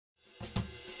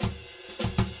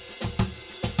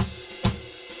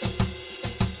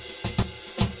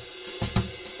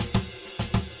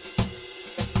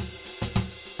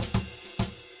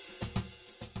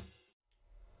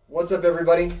What's up,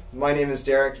 everybody? My name is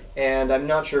Derek, and I'm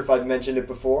not sure if I've mentioned it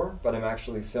before, but I'm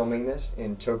actually filming this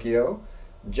in Tokyo,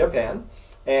 Japan.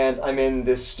 And I'm in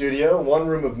this studio, one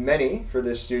room of many for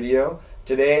this studio,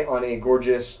 today on a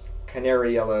gorgeous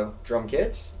canary yellow drum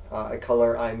kit, a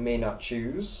color I may not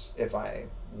choose if I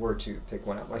were to pick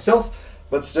one out myself,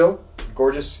 but still,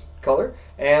 gorgeous color.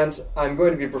 And I'm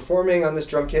going to be performing on this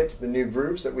drum kit the new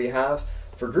grooves that we have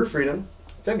for Groove Freedom,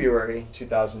 February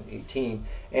 2018.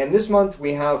 And this month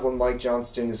we have what Mike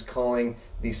Johnston is calling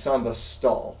the Samba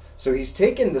stall. So he's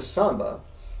taken the Samba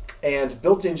and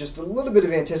built in just a little bit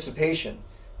of anticipation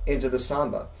into the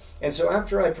Samba. And so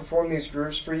after I perform these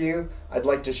grooves for you, I'd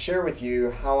like to share with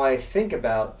you how I think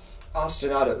about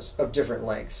ostinatos of different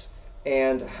lengths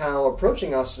and how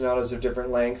approaching ostinatos of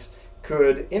different lengths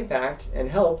could impact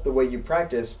and help the way you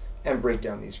practice and break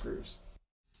down these grooves.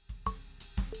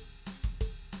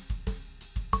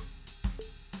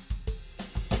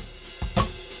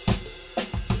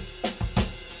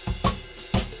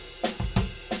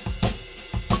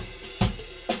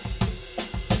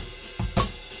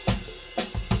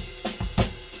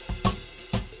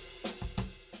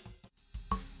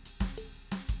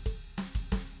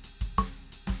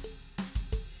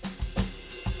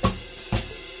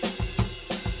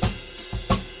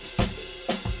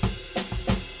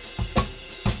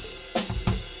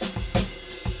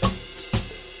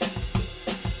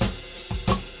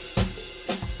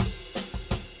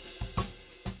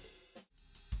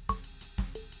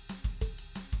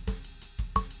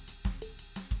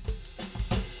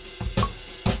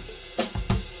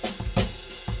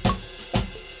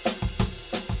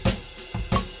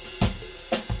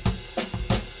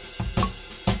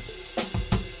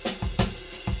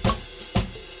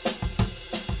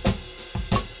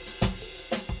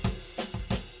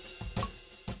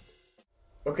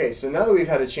 Okay, so now that we've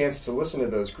had a chance to listen to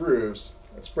those grooves,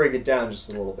 let's break it down just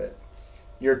a little bit.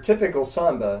 Your typical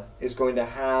samba is going to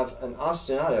have an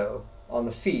ostinato on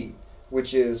the feet,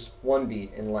 which is one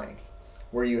beat in length,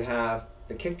 where you have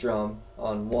the kick drum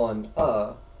on one,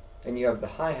 and you have the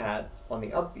hi-hat on the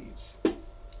upbeats.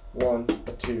 1,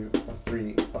 a 2, a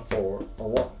 3, a 4, a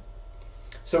 1.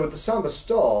 So with the samba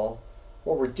stall,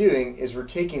 what we're doing is we're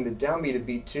taking the downbeat of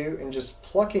beat 2 and just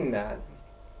plucking that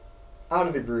out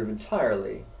of the groove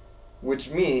entirely,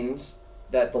 which means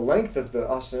that the length of the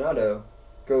ostinato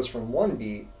goes from one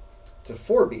beat to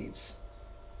 4 beats,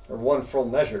 or one full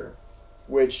measure,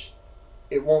 which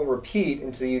it won't repeat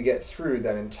until you get through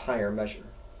that entire measure.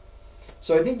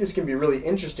 So I think this can be really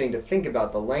interesting to think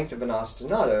about the length of an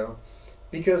ostinato,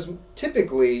 because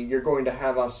typically you're going to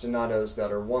have ostinatos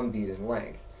that are one beat in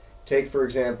length. Take, for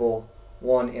example,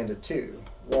 1 and a 2,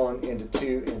 1 and a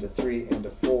 2 and a 3 and a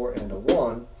 4 and a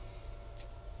 1,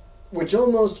 which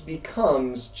almost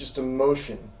becomes just a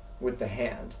motion with the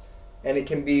hand, and it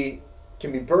can be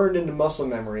burned into muscle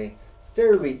memory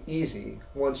fairly easy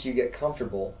once you get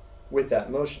comfortable with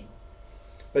that motion.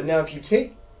 But now if you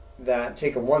take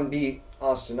a 1 beat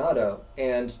ostinato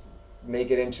and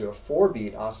make it into a 4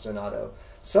 beat ostinato,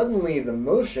 suddenly the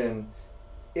motion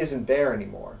isn't there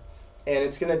anymore, and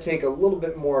it's going to take a little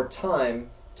bit more time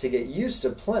to get used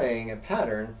to playing a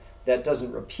pattern that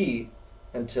doesn't repeat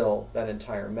until that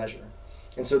entire measure.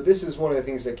 And so this is one of the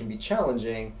things that can be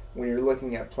challenging when you're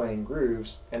looking at playing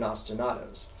grooves and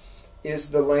ostinatos.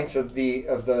 Is the length of the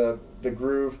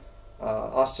groove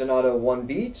ostinato 1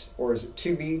 beat, or is it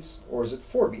 2 beats, or is it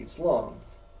 4 beats long?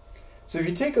 So if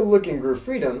you take a look in Groove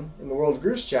Freedom, in the World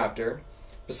Grooves chapter,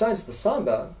 besides the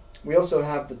samba, we also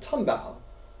have the tumbao,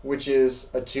 which is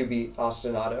a 2 beat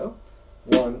ostinato,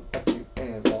 1, a 2,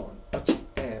 and 1, a 2,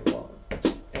 and 1, a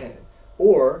 2, and,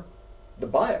 or the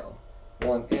bio,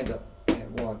 1 and a,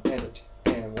 and 1 and a 2,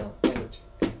 and 1 and a 2,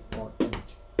 and 1 and a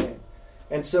 2, and.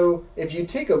 And so if you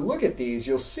take a look at these,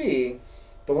 you'll see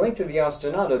the length of the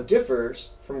ostinato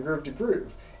differs from groove to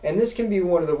groove. And this can be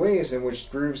one of the ways in which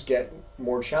grooves get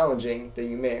more challenging than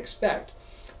you may expect.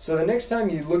 So the next time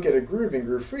you look at a groove in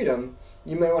Groove Freedom,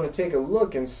 you may want to take a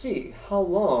look and see how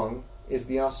long is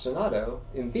the ostinato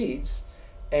in beats,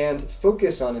 and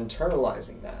focus on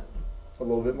internalizing that a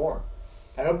little bit more.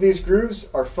 I hope these grooves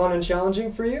are fun and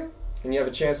challenging for you, and you have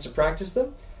a chance to practice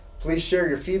them. Please share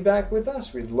your feedback with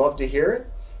us. We'd love to hear it,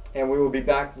 and we will be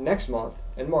back next month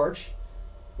in March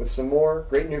with some more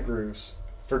great new grooves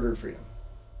for Groove Freedom.